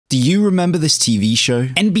Do you remember this TV show?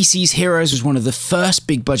 NBC's Heroes was one of the first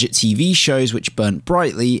big budget TV shows which burnt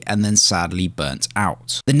brightly and then sadly burnt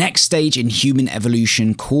out. The next stage in human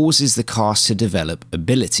evolution causes the cast to develop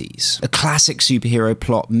abilities. A classic superhero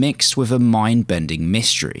plot mixed with a mind-bending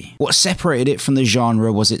mystery. What separated it from the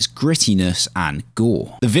genre was its grittiness and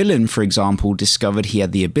gore. The villain, for example, discovered he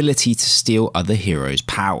had the ability to steal other heroes'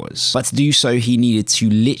 powers, but to do so he needed to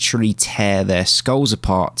literally tear their skulls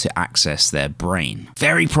apart to access their brain.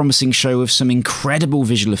 Very promising show with some incredible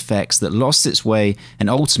visual effects that lost its way and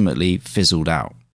ultimately fizzled out.